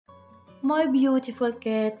My beautiful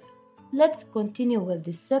kids, let's continue with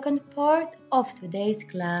the second part of today's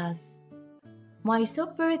class. My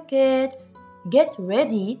super kids, get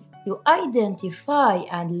ready to identify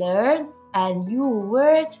and learn a new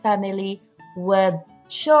word family with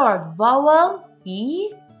short vowel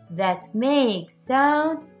E that makes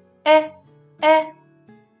sound eh, eh.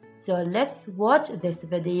 So let's watch this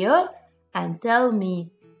video and tell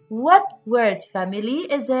me what word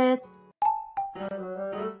family is it?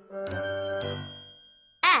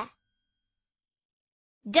 A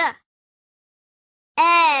D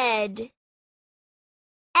Ed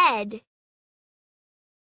Ed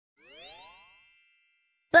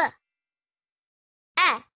B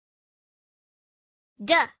A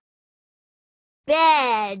D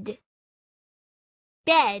Bed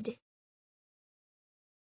Bed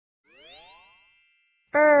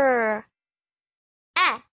A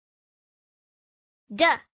D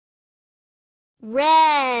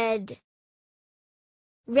Red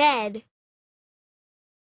Red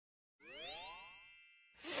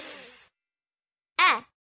A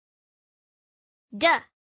D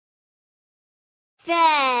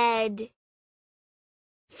Fed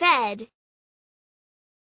Fed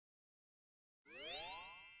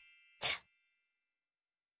T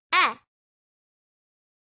A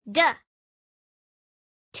D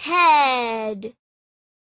Ted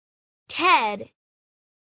Ted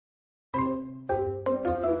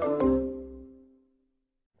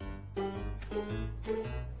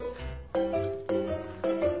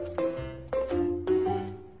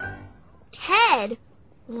Ted,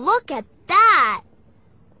 look at that.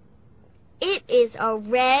 It is a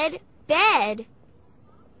red bed.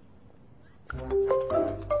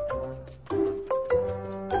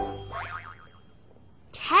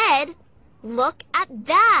 Ted, look at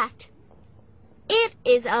that. It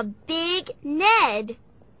is a big Ned.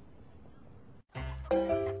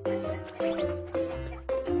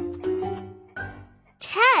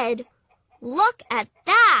 Ted, look at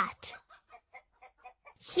that.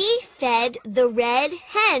 He fed the red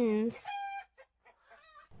hens.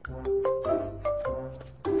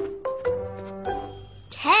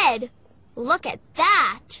 Ted, look at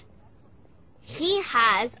that. He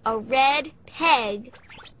has a red peg.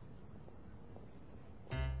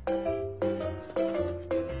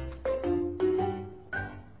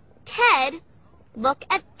 Ted, look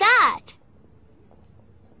at that.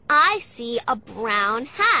 I see a brown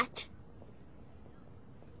hat.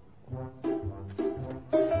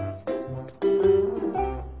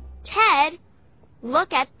 Ted,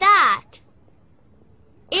 look at that.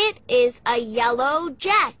 It is a yellow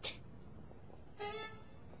jet.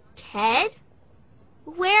 Ted?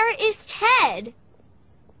 Where is Ted?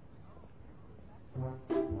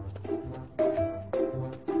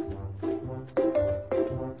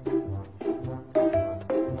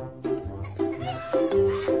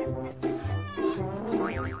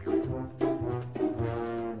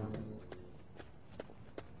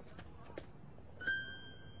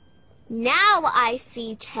 Now I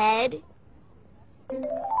see Ted.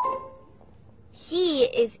 He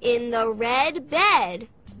is in the red bed.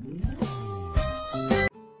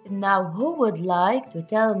 Now who would like to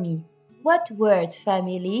tell me what word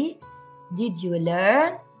family did you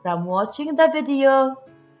learn from watching the video?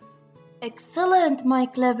 Excellent, my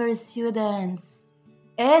clever students.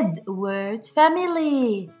 Ed word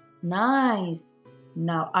family. Nice.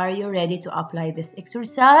 Now are you ready to apply this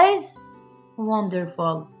exercise?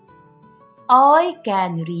 Wonderful. I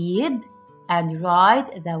can read and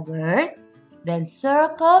write the word, then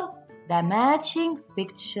circle the matching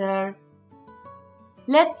picture.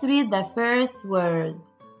 Let's read the first word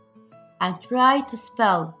and try to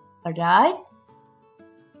spell, alright?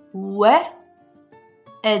 Wed.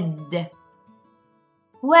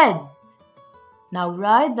 Wed. Now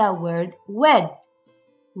write the word wed.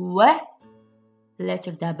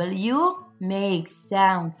 Letter W makes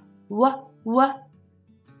sound w.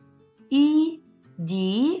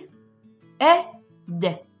 Ed,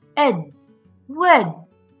 ed, wed.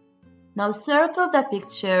 Now circle the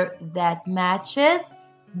picture that matches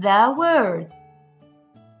the word.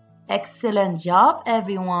 Excellent job,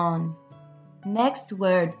 everyone. Next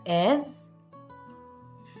word is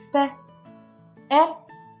fed.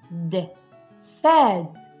 Fed.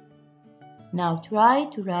 Now try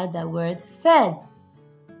to write the word fed.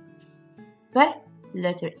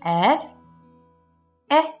 Letter F.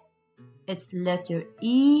 It's letter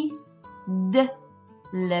E, D,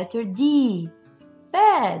 letter D.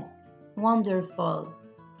 Fed. Wonderful.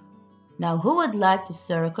 Now who would like to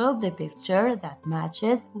circle the picture that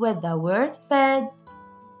matches with the word fed?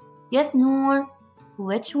 Yes, Noor.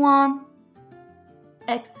 Which one?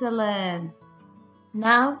 Excellent.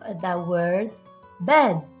 Now the word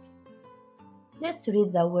bed. Let's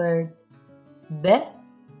read the word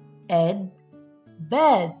ed,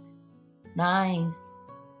 bed. Nice.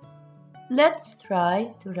 Let's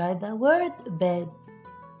try to write the word bed.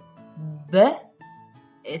 B,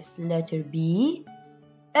 it's letter B,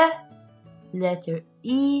 E, letter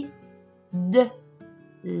E, D,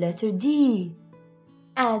 letter D.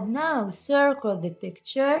 And now circle the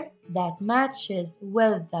picture that matches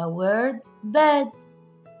with the word bed.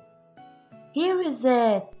 Here is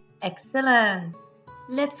it. Excellent.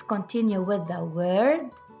 Let's continue with the word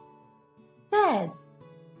bed.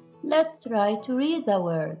 Let's try to read the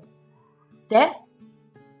word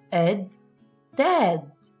ed,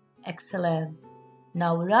 dead. Excellent.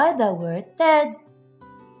 Now write the word dead.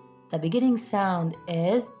 The beginning sound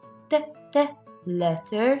is t,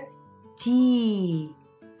 letter T.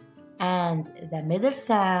 And the middle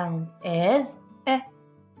sound is E,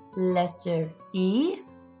 letter E.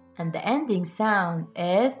 And the ending sound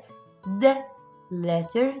is D,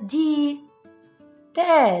 letter D.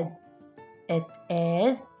 Dead. It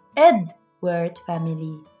is ed word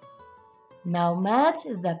family. Now match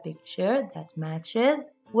the picture that matches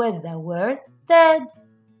with the word dead.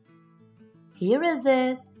 Here is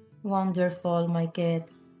it. Wonderful, my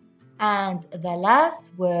kids. And the last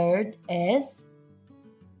word is,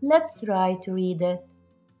 let's try to read it.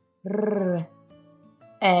 R,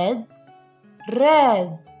 ed,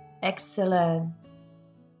 red. Excellent.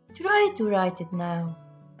 Try to write it now.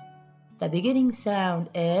 The beginning sound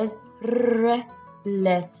is R,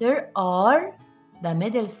 letter R. The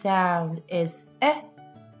middle sound is E,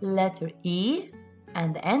 letter E.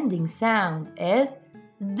 And the ending sound is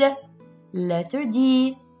D, letter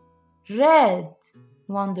D. Red.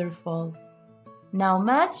 Wonderful. Now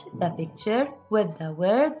match the picture with the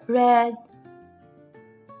word red.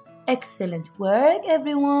 Excellent work,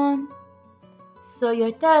 everyone. So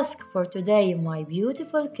your task for today, my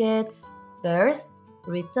beautiful kids, first,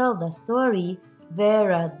 retell the story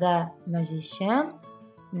Vera the Magician.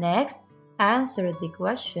 Next, answer the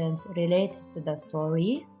questions related to the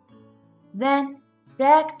story. Then,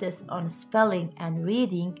 practice on spelling and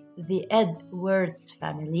reading the ed words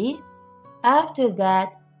family. After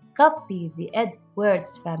that, copy the ed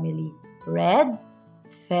words family: read,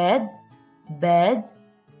 fed, bed,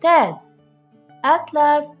 dead. At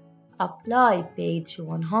last, apply page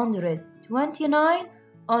 129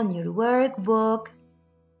 on your workbook.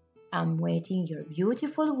 I'm waiting your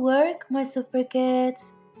beautiful work, my super kids.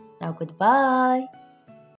 Now goodbye.